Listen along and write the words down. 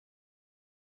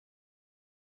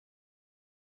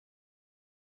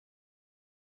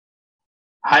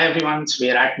Hi, everyone. So we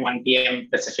are at 1 p.m.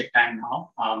 Pacific time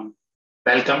now.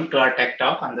 Welcome to our tech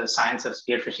talk on the science of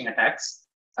spear phishing attacks.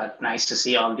 Nice to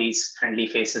see all these friendly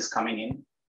faces coming in.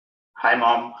 Hi,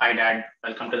 Mom. Hi, Dad.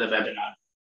 Welcome to the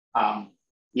webinar.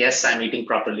 Yes, I'm eating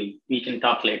properly. We can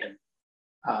talk later.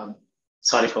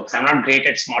 Sorry, folks. I'm not great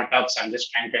at small talk, so I'm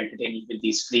just trying to entertain you with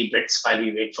these free bits while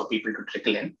we wait for people to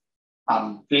trickle in.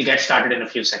 We'll get started in a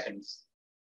few seconds.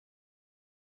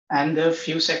 And the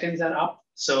few seconds are up.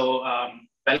 So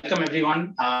welcome,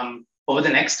 everyone. Over the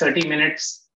next 30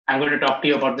 minutes, I'm going to talk to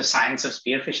you about the science of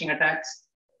spear phishing attacks.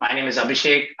 My name is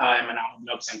Abhishek. I'm an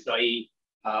Amablox employee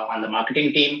on the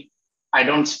marketing team. I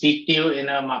don't speak to you in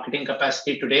a marketing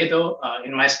capacity today, though.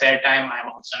 In my spare time,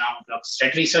 I'm also an Amablox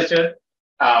threat researcher.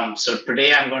 So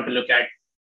today, I'm going to look at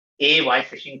why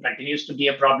phishing continues to be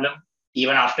a problem,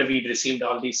 even after we've received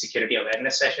all these security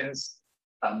awareness sessions.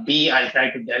 B, I'll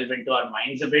try to delve into our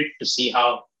minds a bit to see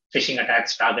how phishing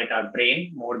attacks target our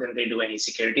brain more than they do any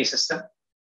security system.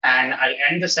 And I'll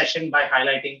end the session by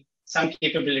highlighting some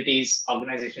capabilities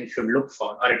organizations should look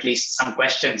for, or at least some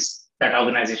questions that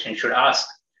organizations should ask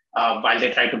while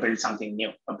they try to build something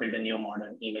new or build a new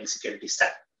modern email security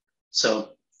stack.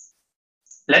 So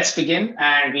let's begin,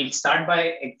 and we'll start by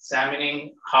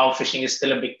examining how phishing is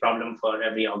still a big problem for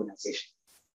every organization.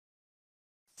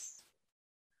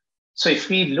 So if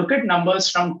we look at numbers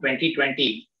from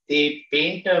 2020, they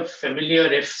paint a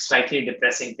familiar, if slightly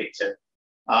depressing picture.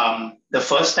 The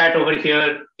first stat over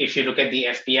here, if you look at the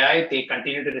FBI, they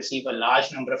continue to receive a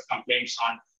large number of complaints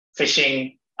on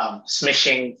phishing,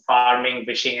 smishing, farming,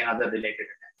 vishing, and other related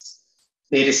attacks.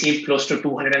 They received close to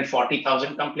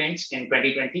 240,000 complaints in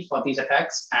 2020 for these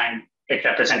attacks, and it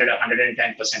represented a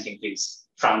 110% increase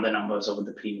from the numbers over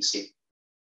the previous year.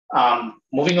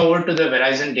 Moving over to the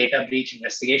Verizon data breach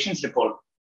investigations report,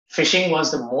 phishing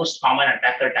was the most common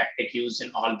attacker tactic used in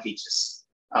all breaches.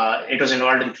 It was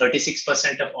involved in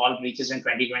 36% of all breaches in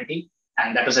 2020,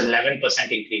 and that was an 11%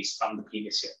 increase from the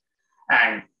previous year.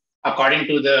 And according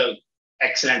to the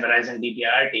excellent Verizon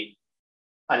DBIR team,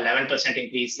 11%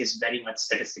 increase is very much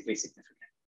statistically significant.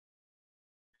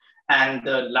 And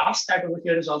the last stat over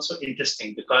here is also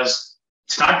interesting because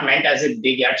it's not meant as a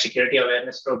dig at security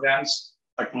awareness programs,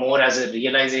 but more as a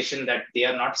realization that they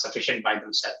are not sufficient by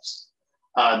themselves.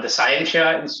 The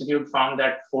Scientia Institute found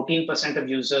that 14% of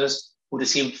users who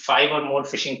received 5 or more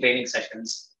phishing training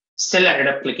sessions still ended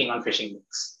up clicking on phishing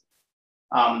links.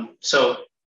 So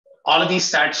all of these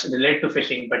stats relate to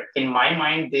phishing, but in my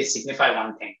mind, they signify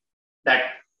one thing, that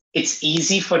it's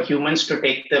easy for humans to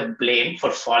take the blame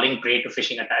for falling prey to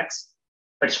phishing attacks,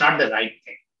 but it's not the right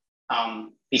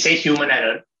thing. We say human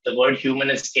error, the word human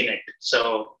is in it.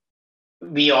 So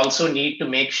we also need to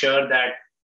make sure that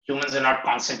humans are not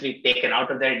constantly taken out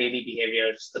of their daily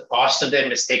behaviors. The cost of their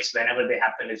mistakes whenever they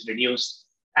happen is reduced,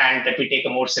 and that we take a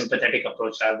more sympathetic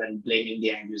approach rather than blaming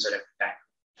the end user every time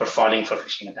for falling for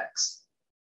phishing attacks.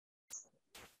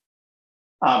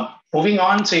 Moving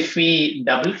on, so if we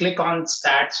double click on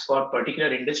stats for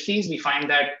particular industries, we find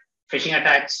that phishing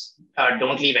attacks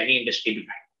don't leave any industry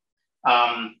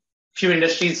behind. Few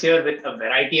industries here with a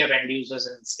variety of end users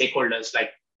and stakeholders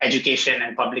like education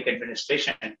and public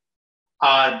administration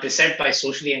are beset by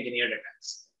socially engineered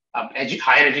attacks.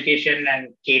 Higher education and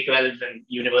K-12 and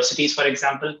universities, for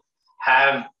example,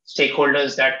 have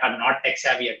stakeholders that are not tech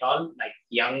savvy at all, like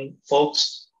young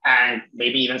folks and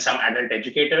maybe even some adult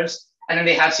educators. And then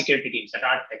they have security teams that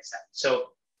are tech savvy. So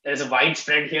there's a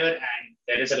widespread here, and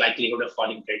there is a likelihood of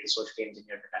falling prey to socially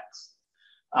engineered attacks.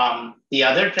 The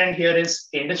other trend here is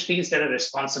industries that are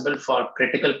responsible for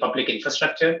critical public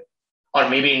infrastructure, or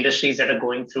maybe industries that are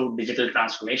going through digital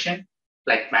transformation,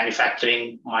 like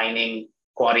manufacturing, mining,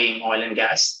 quarrying, oil and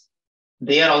gas.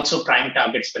 They are also prime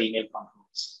targets for email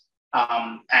compromise.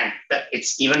 And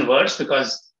it's even worse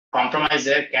because compromise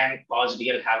there can cause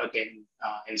real havoc in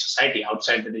society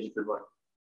outside the digital world.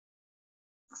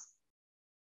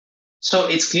 So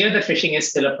it's clear that phishing is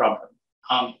still a problem.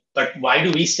 But why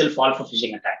do we still fall for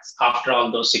phishing attacks after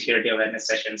all those security awareness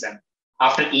sessions and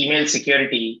after email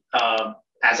security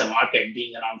as a market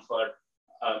being around for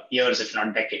years, if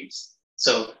not decades?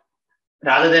 So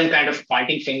rather than kind of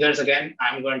pointing fingers again,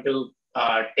 I'm going to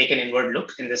take an inward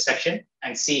look in this section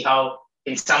and see how,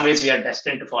 in some ways, we are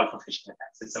destined to fall for phishing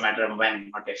attacks. It's a matter of when,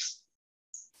 not if.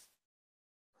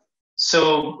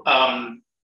 So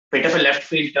bit of a left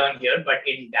field turn here, but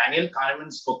in Daniel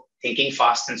Kahneman's book, Thinking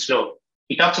Fast and Slow,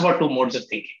 he talks about 2 modes of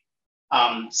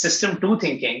thinking. System 2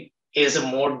 thinking is a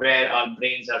mode where our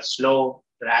brains are slow,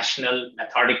 rational,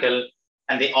 methodical,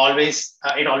 and it always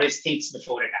thinks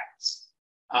before it acts.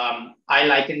 I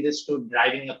liken this to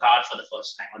driving a car for the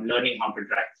first time or learning how to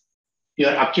drive.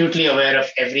 You're acutely aware of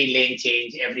every lane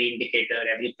change, every indicator,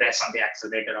 every press on the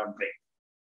accelerator or brake.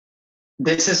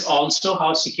 This is also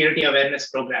how security awareness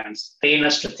programs train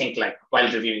us to think like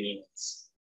while reviewing emails.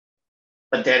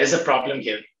 But there is a problem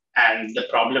here, and the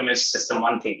problem is system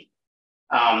one thinking.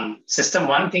 System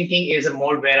one thinking is a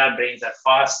mode where our brains are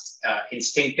fast,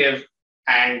 instinctive,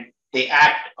 and they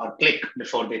act or click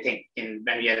before they think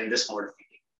when we are in this mode of thinking.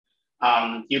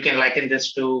 You can liken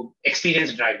this to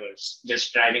experienced drivers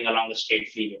just driving along the state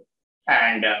freeway.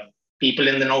 And people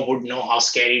in the know would know how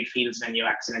scary it feels when you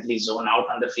accidentally zone out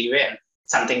on the freeway and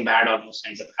something bad almost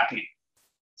ends up happening.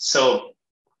 So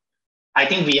I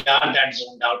think we are that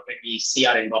zoned out when we see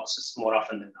our inboxes more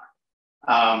often than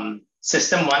not.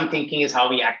 System one thinking is how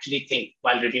we actually think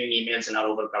while reviewing emails in our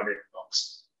overcrowded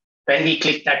inbox. When we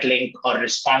click that link or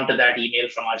respond to that email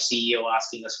from our CEO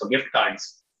asking us for gift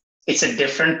cards, it's a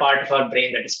different part of our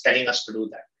brain that is telling us to do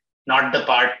that, not the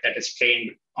part that is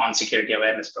trained on security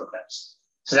awareness programs.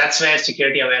 So that's where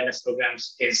security awareness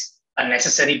programs is a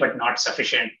necessary but not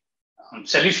sufficient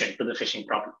solution to the phishing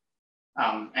problem.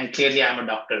 And clearly I'm a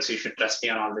doctor, so you should trust me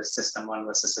on all this system one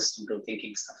versus system two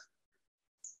thinking stuff.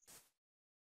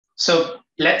 So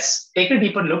let's take a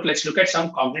deeper look. Let's look at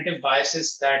some cognitive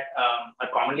biases that are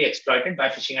commonly exploited by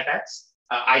phishing attacks.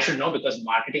 I should know because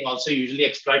marketing also usually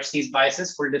exploits these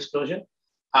biases, full disclosure.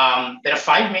 There are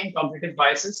 5 main cognitive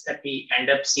biases that we end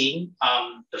up seeing.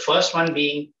 The first one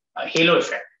being a halo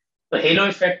effect. The halo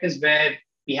effect is where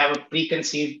we have a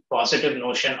preconceived positive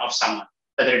notion of someone,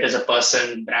 whether it is a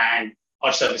person, brand,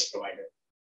 or service provider.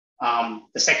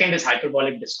 The second is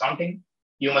hyperbolic discounting.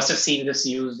 You must have seen this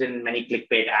used in many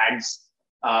clickbait ads.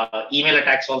 Email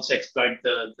attacks also exploit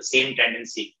the same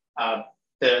tendency,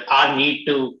 our need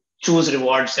to choose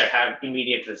rewards that have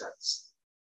immediate results.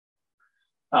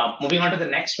 Moving on to the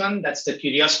next one, that's the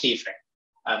curiosity effect.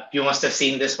 You must have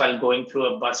seen this while going through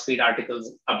a BuzzFeed article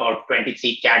about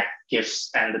 23 cat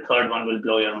gifts, and the third one will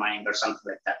blow your mind or something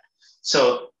like that.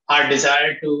 So our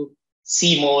desire to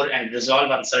see more and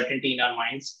resolve uncertainty in our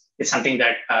minds is something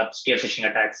that spear phishing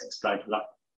attacks exploit a lot.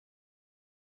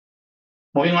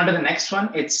 Moving on to the next one,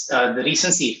 it's the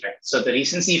recency effect. So the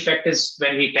recency effect is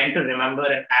when we tend to remember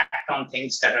and act on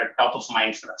things that are top of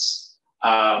mind for us.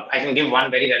 I can give one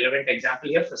very relevant example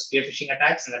here for spear phishing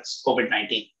attacks, and that's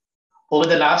COVID-19. Over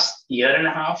the last year and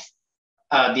a half,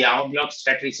 the Armorblock's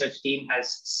threat research team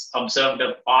has observed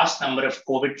a vast number of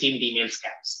COVID-themed email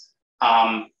scams,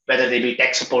 whether they be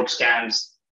tech support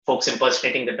scams, folks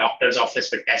impersonating the doctor's office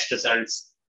with test results,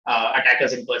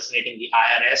 attackers impersonating the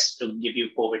IRS to give you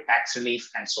COVID tax relief,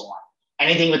 and so on.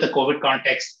 Anything with a COVID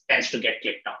context tends to get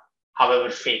clicked on, however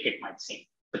fake it might seem,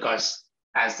 because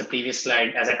as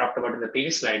I talked about in the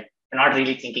previous slide, we're not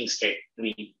really thinking straight.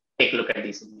 We take a look at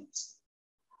these emails.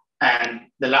 And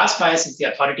the last bias is the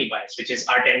authority bias, which is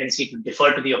our tendency to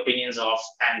defer to the opinions of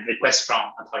and requests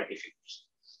from authority figures.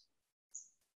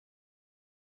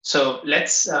 So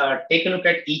let's take a look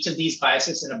at each of these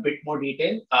biases in a bit more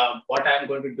detail. What I'm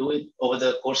going to do over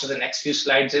the course of the next few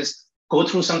slides is go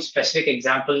through some specific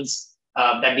examples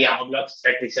that the Armorblock's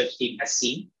threat research team has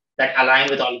seen that align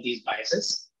with all of these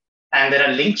biases. And there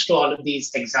are links to all of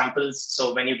these examples.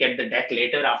 So when you get the deck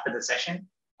later after the session,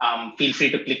 feel free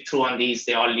to click through on these.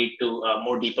 They all lead to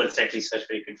more deeper threat research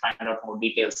where you can find out more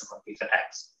details about these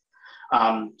attacks.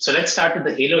 So let's start with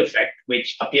the halo effect,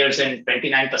 which appears in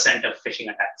 29% of phishing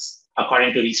attacks,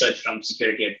 according to research from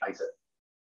Security Advisor.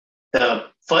 The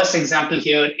first example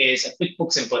here is a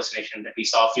QuickBooks impersonation that we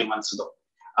saw a few months ago.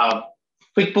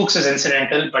 QuickBooks is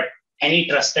incidental, but any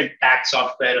trusted tax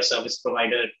software or service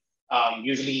provider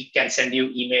usually can send you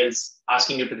emails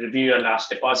asking you to review your last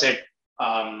deposit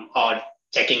or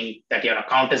checking that your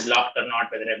account is locked or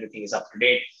not, whether everything is up to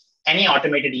date. Any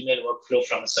automated email workflow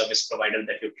from a service provider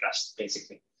that you trust,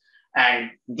 basically. And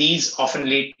these often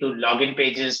lead to login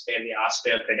pages where they ask for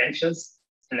your credentials.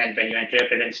 And then when you enter your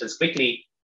credentials quickly,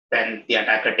 then the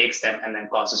attacker takes them and then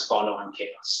causes follow-on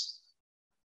chaos.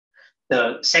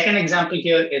 The second example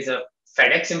here is a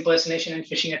FedEx impersonation and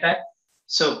phishing attack.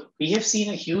 So we have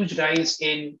seen a huge rise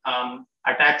in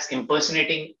attacks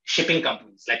impersonating shipping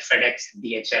companies like FedEx,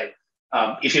 DHL.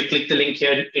 If you click the link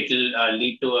here, it'll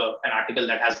lead to an article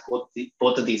that has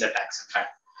both of these attacks, in fact.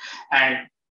 And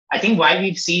I think why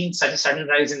we've seen such a sudden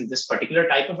rise in this particular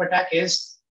type of attack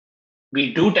is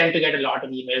we do tend to get a lot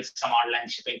of emails from online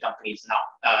shipping companies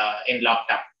now in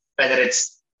lockdown, whether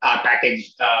it's our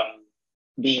package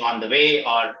being on the way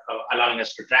or allowing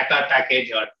us to track our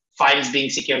package or files being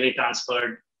securely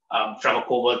transferred from a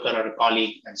coworker or a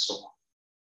colleague and so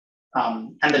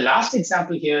on. And the last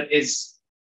example here is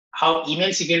how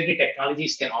email security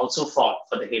technologies can also fall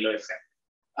for the halo effect.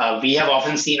 We have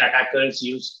often seen attackers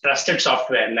use trusted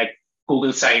software like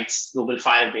Google Sites, Google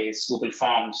Firebase, Google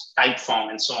Forms, Typeform,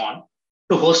 and so on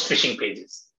to host phishing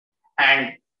pages.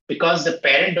 And because the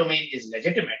parent domain is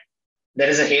legitimate, there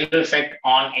is a halo effect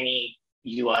on any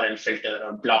URL filter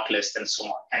or block list and so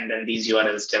on. And then these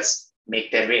URLs just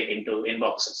make their way into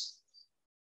inboxes.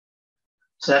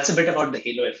 So that's a bit about the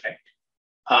halo effect.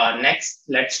 Next,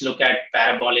 let's look at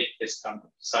parabolic discounting.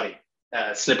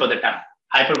 Slip of the tongue,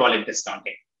 hyperbolic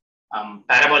discounting.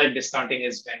 Parabolic discounting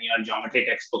is when your geometry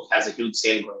textbook has a huge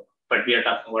sale going, but we are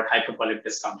talking about hyperbolic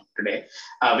discounting today,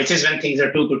 which is when things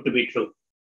are too good to be true.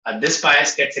 This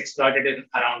bias gets exploited in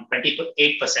around 28%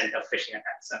 of phishing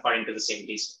attacks, according to the same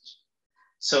research.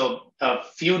 So a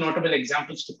few notable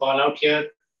examples to call out here.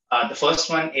 The first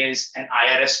one is an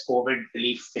IRS COVID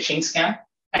relief phishing scam.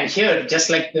 And here, just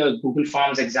like the Google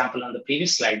Forms example on the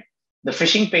previous slide, the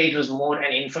phishing page was more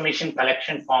an information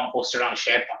collection form posted on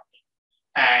SharePoint.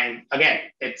 And again,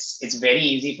 it's very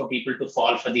easy for people to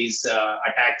fall for these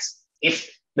attacks if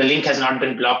the link has not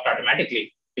been blocked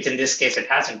automatically, which in this case it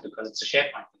hasn't because it's a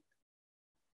SharePoint.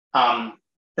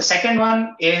 The second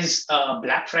one is a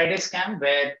Black Friday scam,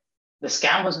 where the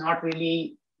scam was not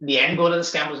really, the end goal of the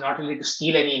scam was not really to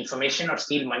steal any information or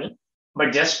steal money,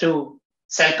 but just to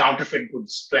sell counterfeit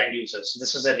goods to end users. So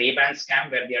this was a Ray-Ban scam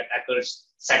where the attackers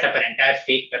set up an entire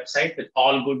fake website with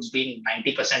all goods being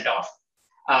 90% off,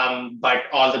 but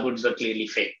all the goods were clearly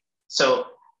fake. So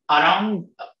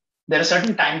there are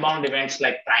certain time-bound events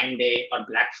like Prime Day or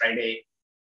Black Friday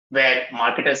where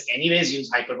marketers anyways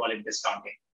use hyperbolic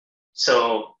discounting.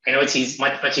 So I know it's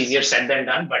much easier said than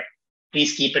done, but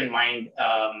please keep in mind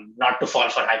not to fall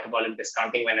for hyperbolic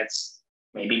discounting when it's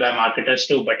maybe by marketers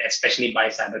too, but especially by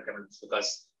cyber criminals,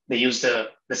 because they use the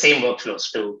same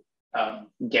workflows to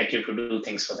get you to do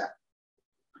things for that.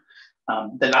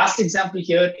 The last example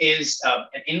here is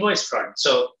an invoice fraud.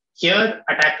 So here,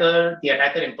 the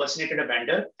attacker impersonated a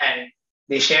vendor and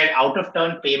they shared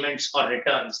out-of-turn payments or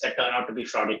returns that turn out to be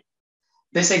fraudulent.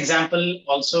 This example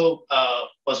also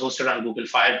was hosted on Google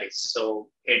Firebase. So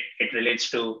it relates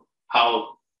to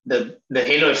how the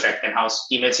halo effect and how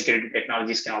email security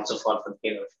technologies can also fall for the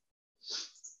halo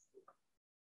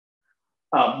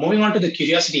effect. Moving on to the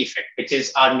curiosity effect, which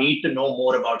is our need to know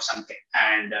more about something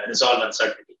and resolve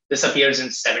uncertainty. This appears in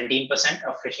 17%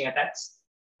 of phishing attacks.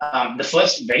 The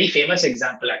first very famous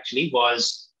example actually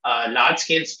was a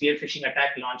large-scale spear phishing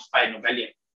attack launched by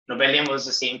Nobelium. Nobelium was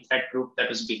the same threat group that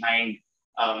was behind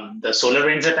the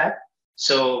SolarWinds attack.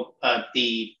 So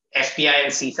the FBI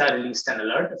and CISA released an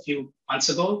alert a few months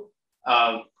ago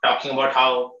talking about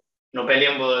how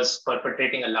Nobelium was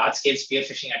perpetrating a large-scale spear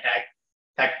phishing attack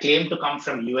that claimed to come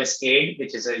from USAID,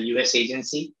 which is a US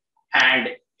agency, and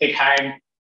it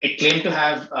claimed to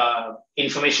have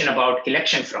information about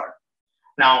election fraud.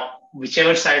 Now,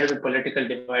 whichever side of the political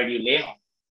divide you lay on,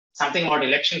 something about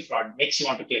election fraud makes you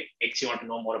want to click, makes you want to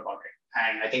know more about it.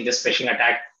 And I think this phishing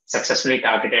attack successfully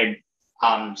targeted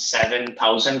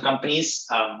 7,000 companies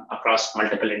across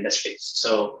multiple industries.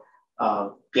 So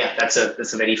yeah, that's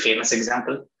a very famous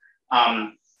example.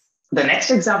 The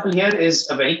next example here is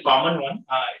a very common one.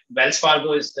 Wells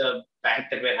Fargo is the bank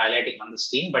that we're highlighting on the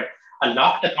screen, but a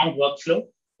locked account workflow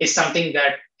is something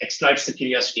that exploits the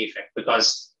curiosity effect,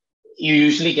 because you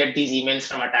usually get these emails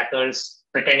from attackers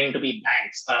pretending to be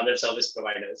banks or other service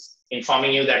providers,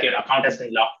 informing you that your account has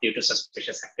been locked due to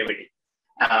suspicious activity.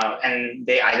 And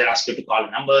they either ask you to call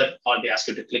a number or they ask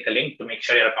you to click a link to make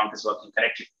sure your account is working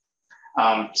correctly.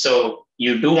 So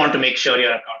you do want to make sure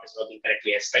your account is working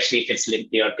correctly, especially if it's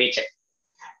linked to your paycheck.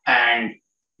 And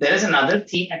there is another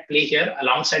theme at play here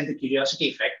alongside the curiosity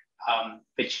effect,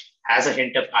 which has a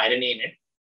hint of irony in it,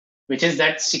 which is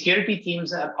that security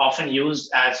teams are often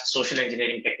used as social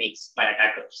engineering techniques by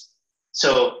attackers.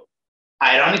 So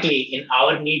ironically, in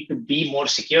our need to be more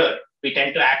secure, we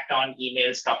tend to act on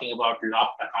emails talking about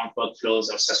locked account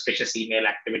workflows or suspicious email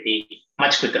activity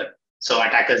much quicker. So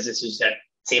attackers just use that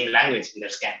same language in their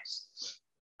scams.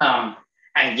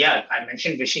 And yeah, I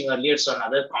mentioned phishing earlier. So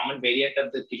another common variant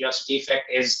of the curiosity effect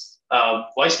is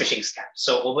voice phishing scams.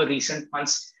 So over recent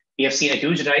months, we have seen a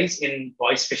huge rise in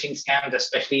voice phishing scams,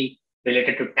 especially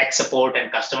related to tech support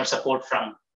and customer support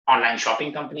from online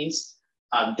shopping companies.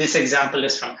 This example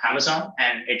is from Amazon,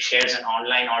 and it shares an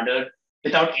online order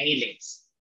without any links.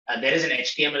 There is an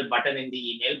HTML button in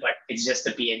the email, but it's just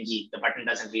a PNG. The button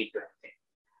doesn't lead to anything.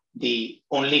 The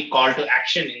only call to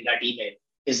action in that email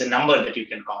is the number that you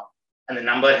can call. And the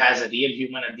number has a real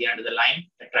human at the end of the line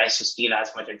that tries to steal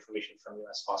as much information from you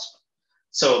as possible.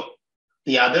 So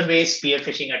the other way spear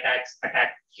phishing attacks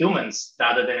attack humans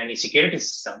rather than any security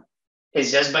system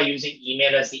is just by using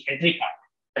email as the entry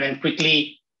point and then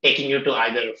quickly taking you to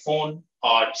either a phone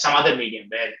or some other medium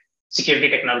where security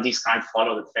technologies can't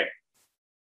follow the threat.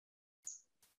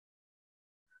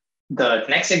 The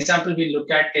next example we look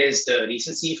at is the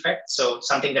recency effect. So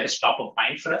something that is top of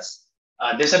mind for us.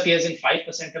 This appears in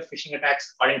 5% of phishing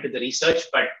attacks according to the research,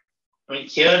 but I mean,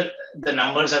 here the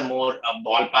numbers are more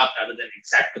ballpark rather than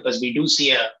exact, because we do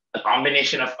see a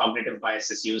combination of cognitive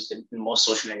biases used in most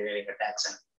social engineering attacks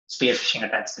and spear phishing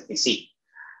attacks that we see.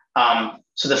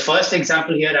 So the first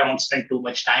example here, I won't spend too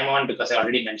much time on because I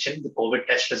already mentioned the COVID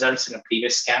test results in a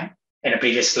previous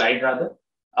slide rather.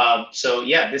 So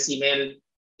yeah, this email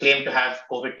claimed to have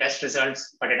COVID test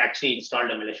results, but it actually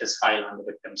installed a malicious file on the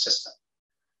victim system.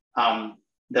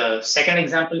 The second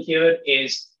example here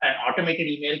is an automated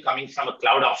email coming from a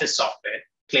cloud office software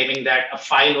claiming that a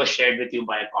file was shared with you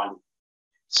by a colleague.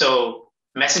 So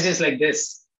messages like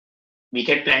this, we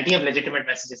get plenty of legitimate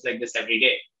messages like this every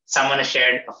day. Someone has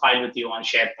shared a file with you on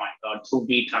SharePoint or through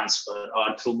WeTransfer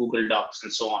or through Google Docs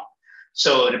and so on.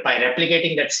 So by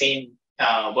replicating that same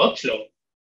workflow,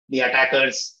 the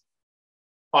attackers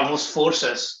almost force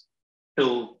us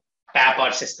to tap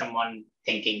our system one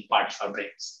thinking part of our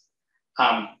brains.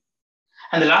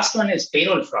 And the last one is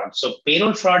payroll fraud. So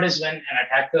payroll fraud is when an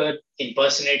attacker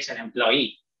impersonates an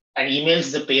employee and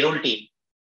emails the payroll team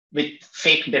with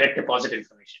fake direct deposit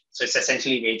information. So it's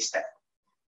essentially wage theft.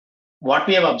 What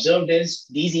we have observed is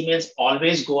these emails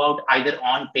always go out either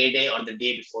on payday or the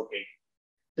day before payday,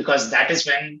 because that is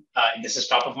when this is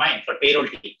top of mind for payroll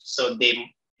teams. So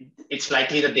it's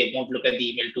likely that they won't look at the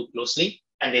email too closely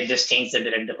and they just change the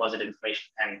direct deposit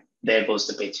information and there goes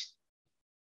the page.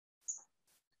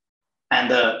 And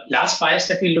the last bias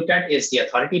that we look at is the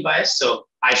authority bias. So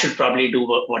I should probably do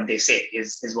what they say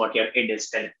is what your id is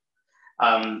telling.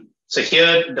 So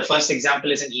here, the first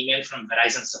example is an email from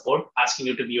Verizon support asking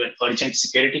you to view an urgent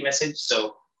security message.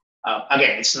 So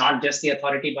again, it's not just the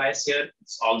authority bias here.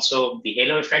 It's also the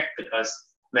halo effect because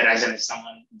Verizon is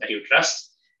someone that you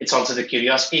trust. It's also the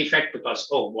curiosity effect because,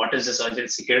 oh, what is this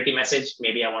urgent security message?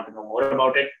 Maybe I want to know more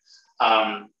about it.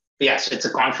 Yeah, so it's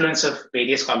a confluence of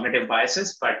various cognitive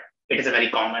biases, but it is a very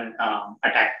common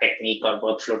attack technique or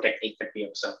workflow technique that we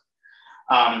observe.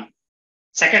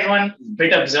 Second one,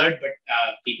 bit absurd, but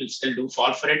people still do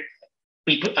fall for it.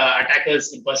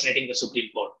 Attackers impersonating the Supreme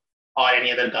Court or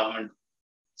any other government.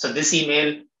 So this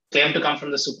email claimed to come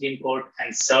from the Supreme Court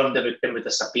and served the victim with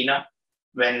a subpoena.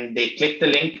 When they clicked the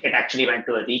link, it actually went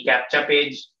to a reCAPTCHA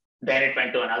page. Then it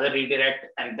went to another redirect,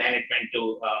 and then it went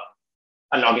to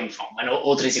a login form, an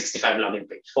O365 login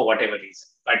page for whatever reason.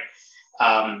 But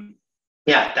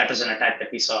yeah, that was an attack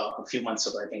that we saw a few months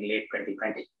ago, I think late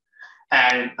 2020.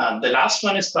 And the last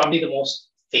one is probably the most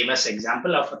famous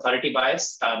example of authority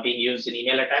bias being used in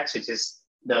email attacks, which is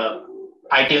the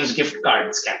iTunes gift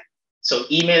card scam. So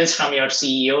emails from your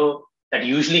CEO that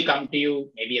usually come to you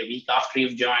maybe a week after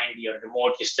you've joined, you're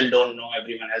remote, you still don't know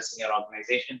everyone else in your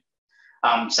organization.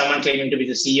 Someone claiming to be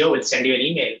the CEO will send you an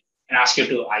email and ask you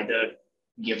to either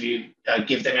give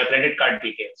them your credit card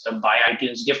details or buy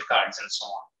iTunes gift cards and so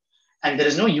on. And there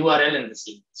is no URL in this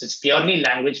email. So it's purely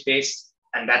language-based.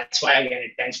 And that's why, again,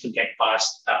 it tends to get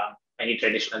past many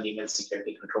traditional email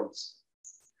security controls.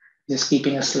 Just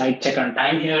keeping a slight check on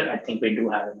time here. I think we do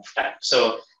have enough time.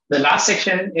 So the last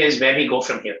section is where we go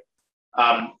from here.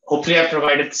 Hopefully, I've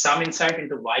provided some insight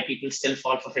into why people still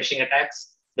fall for phishing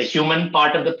attacks, the human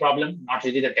part of the problem, not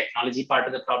really the technology part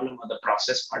of the problem or the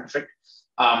process part of it.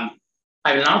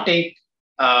 I will now take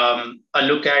a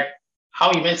look at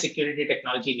how email security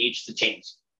technology needs to change,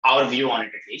 our view on it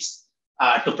at least,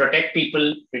 to protect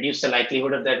people, reduce the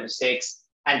likelihood of their mistakes,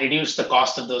 and reduce the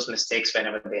cost of those mistakes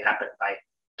whenever they happen by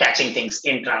catching things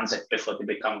in transit before they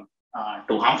become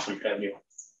too harmful to everyone.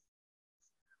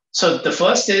 So the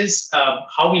first is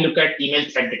how we look at email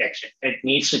threat detection. It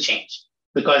needs to change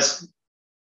because,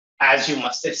 as you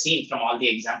must have seen from all the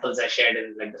examples I shared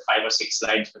in like the 5 or 6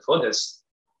 slides before this,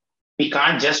 we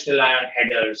can't just rely on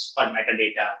headers or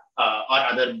metadata or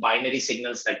other binary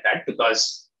signals like that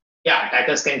because, yeah,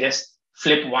 attackers can just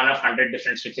flip one of 100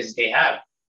 different switches they have,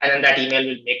 and then that email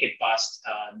will make it past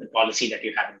the policy that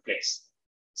you have in place.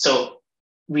 So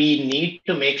we need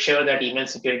to make sure that email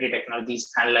security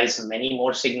technologies analyze many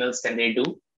more signals than they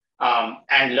do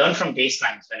and learn from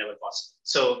baselines whenever possible.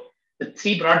 So the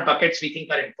 3 broad buckets we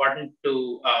think are important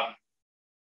to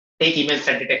take email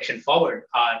threat detection forward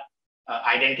are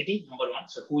identity, number 1.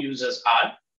 So who users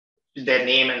are, their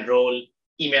name and role,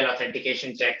 email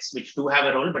authentication checks, which do have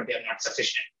a role, but they are not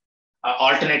sufficient.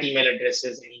 Alternate email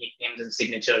addresses, any nicknames and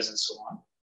signatures, and so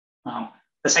on.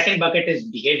 The second bucket is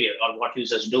behavior, or what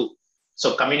users do.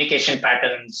 So communication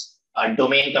patterns,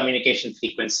 domain communication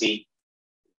frequency,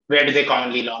 where do they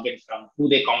commonly log in from, who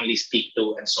they commonly speak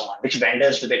to, and so on, which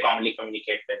vendors do they commonly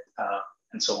communicate with,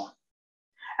 and so on.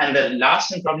 And the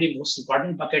last and probably most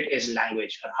important bucket is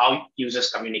language, or how users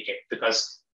communicate,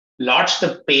 because lots of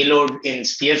the payload in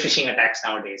spear phishing attacks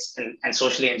nowadays and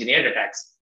socially engineered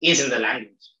attacks is in the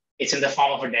language. It's in the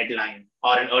form of a deadline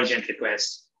or an urgent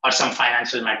request or some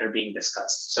financial matter being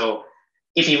discussed. So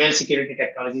if email security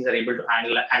technologies are able to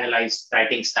analyze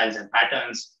writing styles and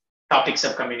patterns, topics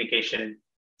of communication,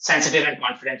 sensitive and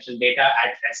confidential data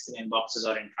at rest in inboxes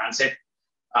or in transit,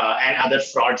 and other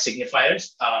fraud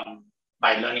signifiers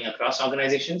by learning across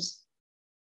organizations,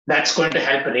 that's going to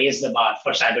help raise the bar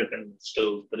for cyber criminals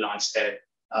to launch their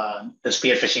the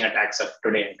spear phishing attacks of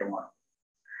today and tomorrow.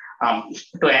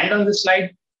 To end on this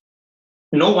slide,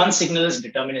 no one signal is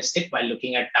deterministic while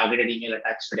looking at targeted email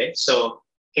attacks today. So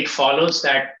it follows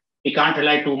that we can't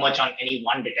rely too much on any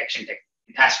one detection technique.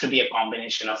 It has to be a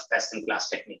combination of best-in-class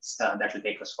techniques that will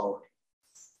take us forward.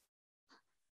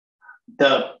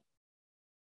 The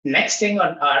next thing,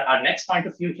 our next point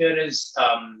of view here is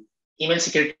email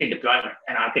security deployment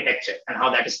and architecture and how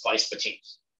that is poised for change.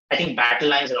 I think battle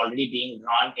lines are already being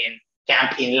drawn in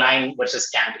CAMP inline versus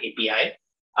CAMP API.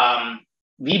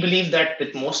 We believe that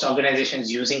with most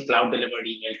organizations using cloud delivered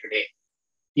email today,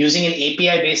 using an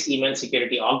API-based email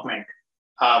security augment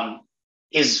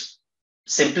is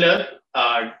simpler,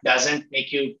 doesn't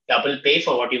make you double pay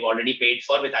for what you've already paid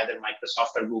for with either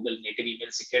Microsoft or Google native email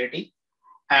security.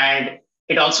 And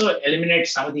it also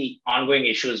eliminates some of the ongoing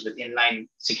issues with inline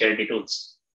security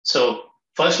tools. So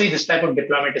firstly, this type of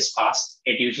deployment is fast.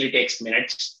 It usually takes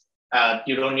minutes.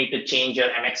 You don't need to change your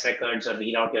MX records or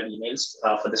reroute your emails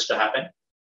for this to happen.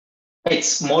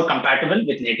 It's more compatible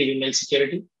with native email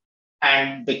security.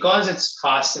 And because it's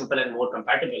fast, simple, and more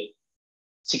compatible,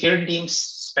 security teams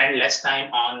spend less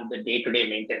time on the day-to-day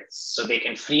maintenance. So they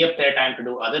can free up their time to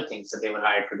do other things that they were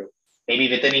hired to do, maybe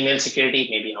within email security,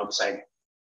 maybe outside.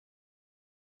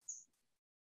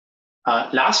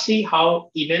 Lastly, how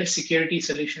email security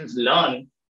solutions learn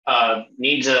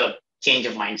needs a change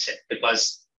of mindset,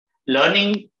 because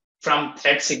learning from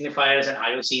threat signifiers and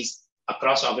IOCs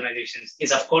across organizations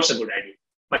is, of course, a good idea.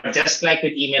 But just like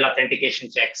with email authentication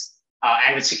checks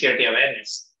and with security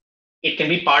awareness, it can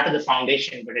be part of the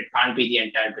foundation, but it can't be the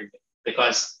entire building,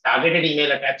 because targeted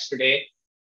email attacks today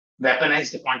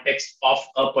weaponize the context of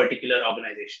a particular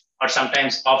organization or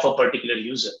sometimes of a particular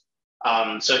user.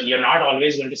 So you're not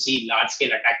always going to see large-scale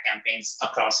attack campaigns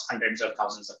across hundreds or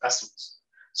thousands of customers.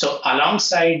 So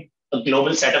alongside a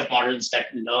global set of models that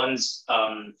learns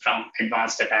from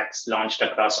advanced attacks launched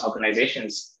across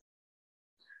organizations,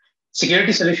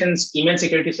 security solutions, email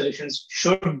security solutions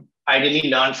should ideally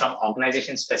learn from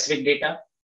organization-specific data,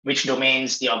 which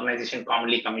domains the organization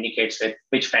commonly communicates with,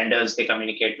 which vendors they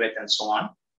communicate with, and so on,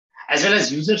 as well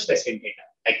as user-specific data.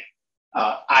 Like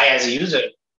I, as a user,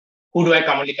 who do I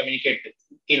commonly communicate with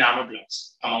in Armor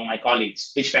Blocks among my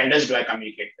colleagues? Which vendors do I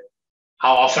communicate with?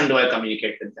 How often do I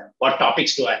communicate with them? What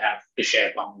topics do I have to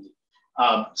share commonly?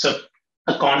 So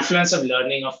a confluence of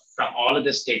learning from all of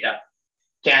this data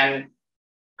can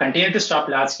continue to stop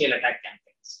large-scale attack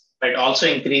campaigns, but it also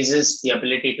increases the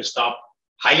ability to stop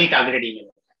highly targeted email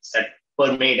attacks that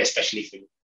were made especially for you.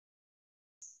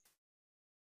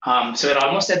 So we're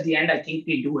almost at the end. I think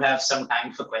we do have some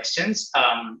time for questions.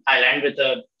 I'll end with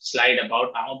a slide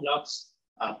about Armor Blocks.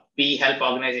 We help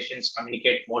organizations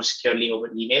communicate more securely over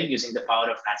email using the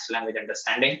power of natural language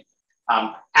understanding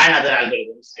and other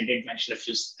algorithms. I did mention a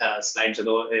few slides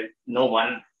ago, no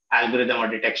one algorithm or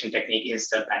detection technique is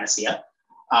the panacea.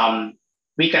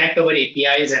 We connect over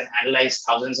APIs and analyze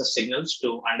thousands of signals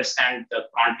to understand the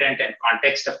content and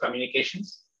context of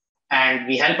communications. And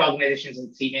we help organizations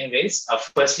in three main ways.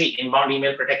 Firstly, inbound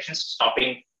email protections,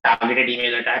 stopping targeted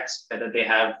email attacks, whether they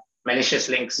have malicious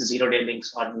links, zero-day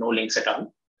links, or no links at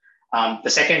all. The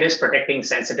second is protecting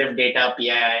sensitive data, PII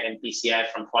and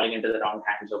PCI, from falling into the wrong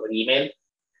hands over email.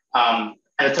 And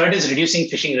the third is reducing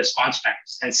phishing response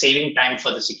times and saving time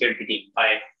for the security team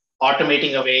by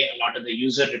automating away a lot of the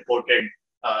user-reported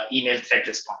email threat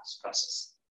response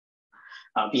process.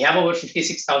 We have over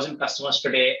 56,000 customers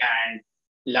today, and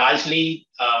largely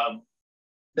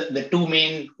the two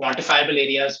main quantifiable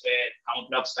areas where Armor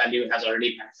Blocks value has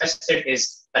already manifested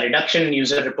is a reduction in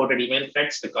user-reported email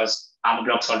threats, because Armor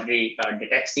Blocks already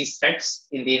detects these threats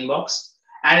in the inbox,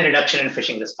 and a reduction in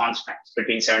phishing response times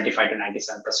between 75 to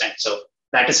 97%. So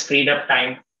that has freed up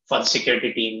time for the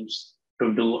security teams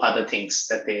to do other things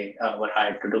that they were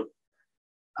hired to do.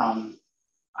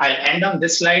 I'll end on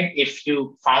this slide. If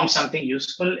you found something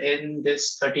useful in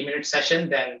this 30-minute session,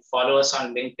 then follow us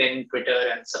on LinkedIn,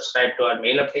 Twitter, and subscribe to our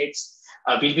mail updates.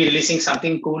 We'll be releasing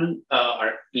something cool,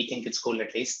 or we think it's cool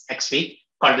at least, next week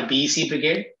called the BEC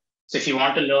Brigade. So if you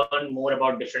want to learn more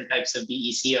about different types of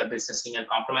BEC or business email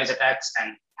compromise attacks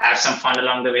and have some fun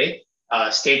along the way,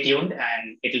 stay tuned,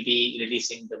 and it'll be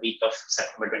releasing the week of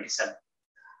September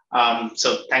 27th.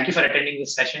 So thank you for attending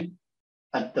this session.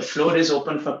 The floor is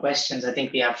open for questions. I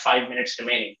think we have 5 minutes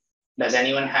remaining. Does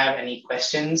anyone have any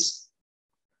questions?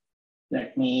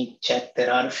 Let me check.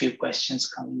 There are a few questions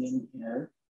coming in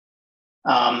here.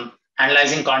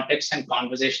 Analyzing context and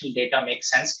conversational data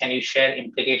makes sense. Can you share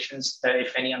implications,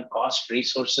 if any, on cost,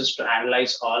 resources to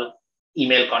analyze all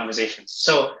email conversations?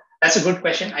 So that's a good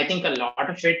question. I think a lot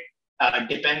of it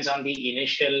depends on the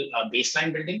initial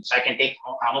baseline building. So I can take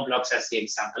Armor Blocks as the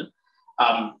example.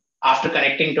 After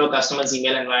connecting to a customer's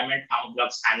email environment, Armor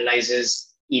Blocks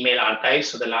analyzes email archives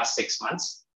for the last 6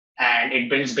 months, and it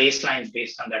builds baselines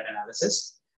based on that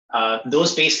analysis.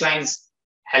 Those baselines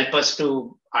help us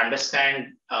to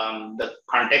understand the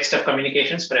context of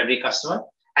communications for every customer,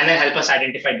 and then help us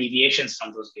identify deviations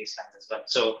from those baselines as well.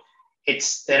 So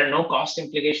there are no cost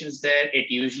implications there.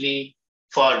 It usually,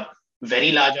 for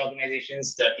very large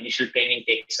organizations, the initial training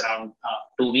takes around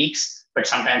 2 weeks, but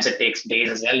sometimes it takes days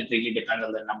as well. It really depends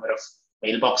on the number of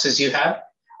mailboxes you have.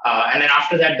 And then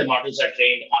after that, the models are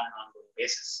trained on an ongoing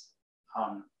basis.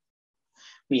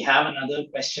 We have another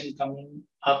question coming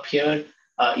up here.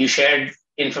 You shared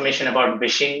information about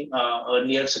phishing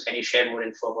earlier, so can you share more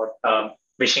info about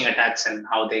phishing attacks and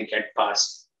how they get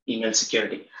past email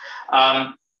security?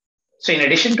 So in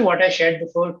addition to what I shared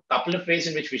before, a couple of ways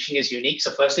in which phishing is unique.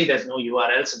 So firstly, there's no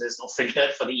URL, so there's no filter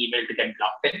for the email to get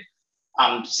blocked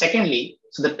in. Secondly,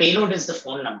 so the payload is the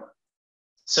phone number.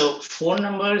 So phone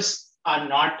numbers are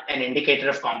not an indicator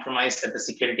of compromise that the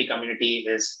security community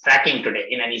is tracking today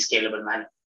in any scalable manner.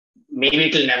 Maybe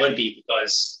it will never be,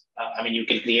 because you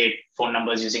can create phone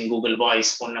numbers using Google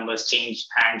Voice. Phone numbers change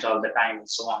hands all the time and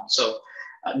so on. So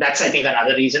that's, I think,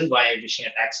 another reason why phishing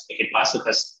attacks make it pass,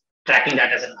 because tracking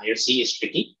that as an IOC is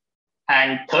tricky.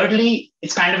 And thirdly,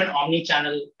 it's kind of an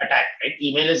omni-channel attack, right?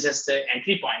 Email is just the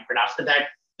entry point, but after that,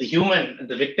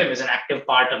 the victim is an active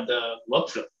part of the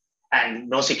workflow, and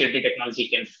no security technology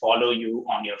can follow you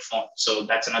on your phone. So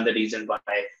that's another reason why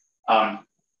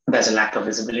there's a lack of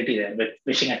visibility there with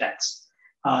phishing attacks.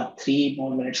 3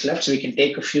 more minutes left, so we can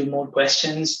take a few more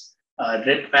questions.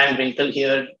 Rip Van Winkle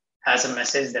here has a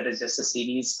message that is just a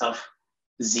series of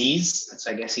Z's, so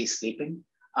I guess he's sleeping.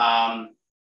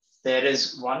 There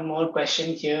is one more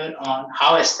question here on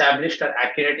how established or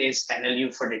accurate is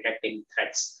NLU for detecting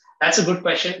threats. That's a good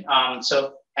question.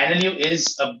 So NLU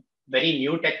is a very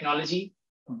new technology,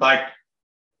 but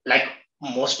like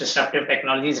most disruptive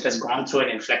technologies, it has gone through an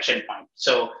inflection point.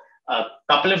 So a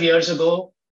couple of years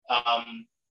ago,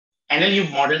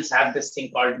 NLU models have this thing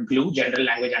called GLUE, General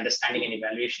Language Understanding and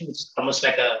Evaluation, which is almost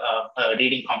like a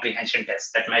reading comprehension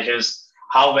test that measures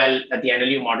how well the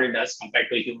NLU model does compared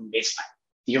to a human baseline.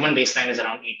 The human baseline is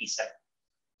around 87.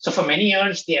 So for many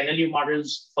years, the NLU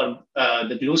models for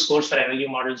the GLUE scores for NLU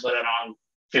models were around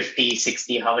 50,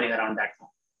 60, hovering around that one.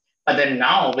 But then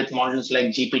now with models like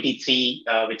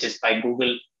GPT-3, which is by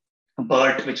Google,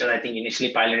 BERT, which are, I think,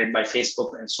 initially piloted by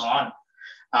Facebook and so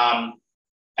on,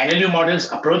 NLU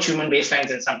models approach human baselines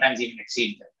and sometimes even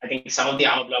exceed them. I think some of the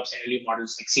Armor Blocks NLU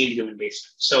models exceed human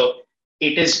baselines. So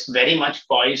it is very much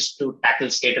poised to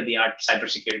tackle state-of-the-art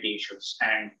cybersecurity issues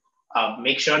and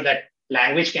make sure that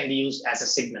language can be used as a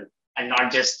signal and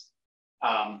not just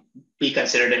be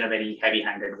considered in a very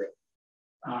heavy-handed way.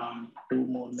 2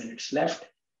 more minutes left.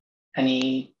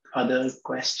 Any other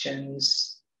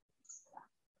questions?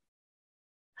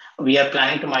 We are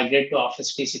planning to migrate to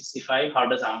Office 365. How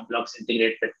does Armor Blocks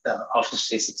integrate with Office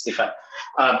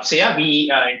 365? So yeah, we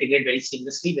integrate very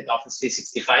seamlessly with Office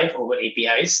 365 over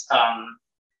APIs.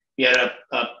 We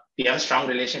have a strong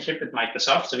relationship with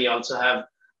Microsoft. So we also have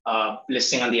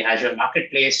listing on the Azure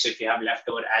Marketplace. So if you have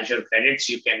leftover Azure credits,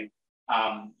 you can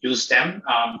use them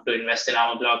to invest in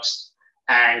Armor Blocks.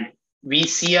 And we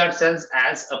see ourselves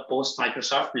as a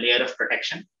post-Microsoft layer of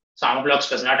protection. So Armor Blocks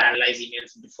does not analyze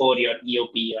emails before your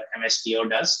EOP or MSTO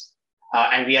does.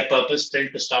 And we are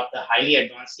purpose-built to stop the highly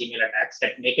advanced email attacks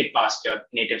that make it past your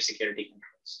native security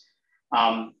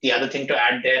controls. The other thing to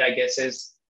add there, I guess,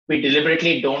 is we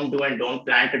deliberately don't do and don't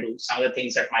plan to do some of the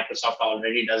things that Microsoft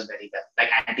already does very well, like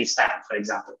anti-spam, for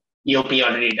example. EOP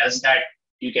already does that.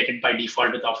 You get it by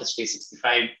default with Office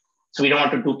 365. So we don't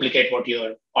want to duplicate what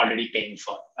you're already paying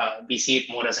for. We see it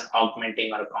more as an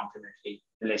augmenting or a complementary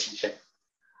relationship.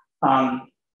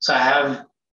 So I have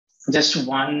just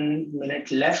 1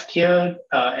 minute left here,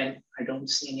 and I don't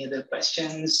see any other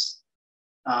questions.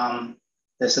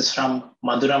 This is from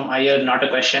Madhuram Iyer, not a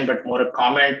question, but more a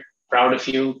comment. Proud of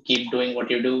you. Keep doing what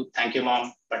you do. Thank you,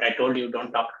 Mom. But I told you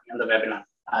don't talk to me on the webinar.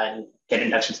 I'll get in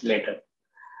touch with you later.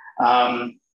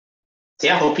 So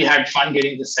yeah, hope you had fun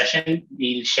during this session.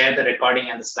 We'll share the recording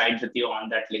and the slides with you on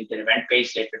that LinkedIn event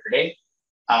page later today.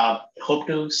 Hope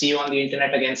to see you on the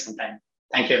internet again sometime.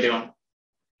 Thank you, everyone.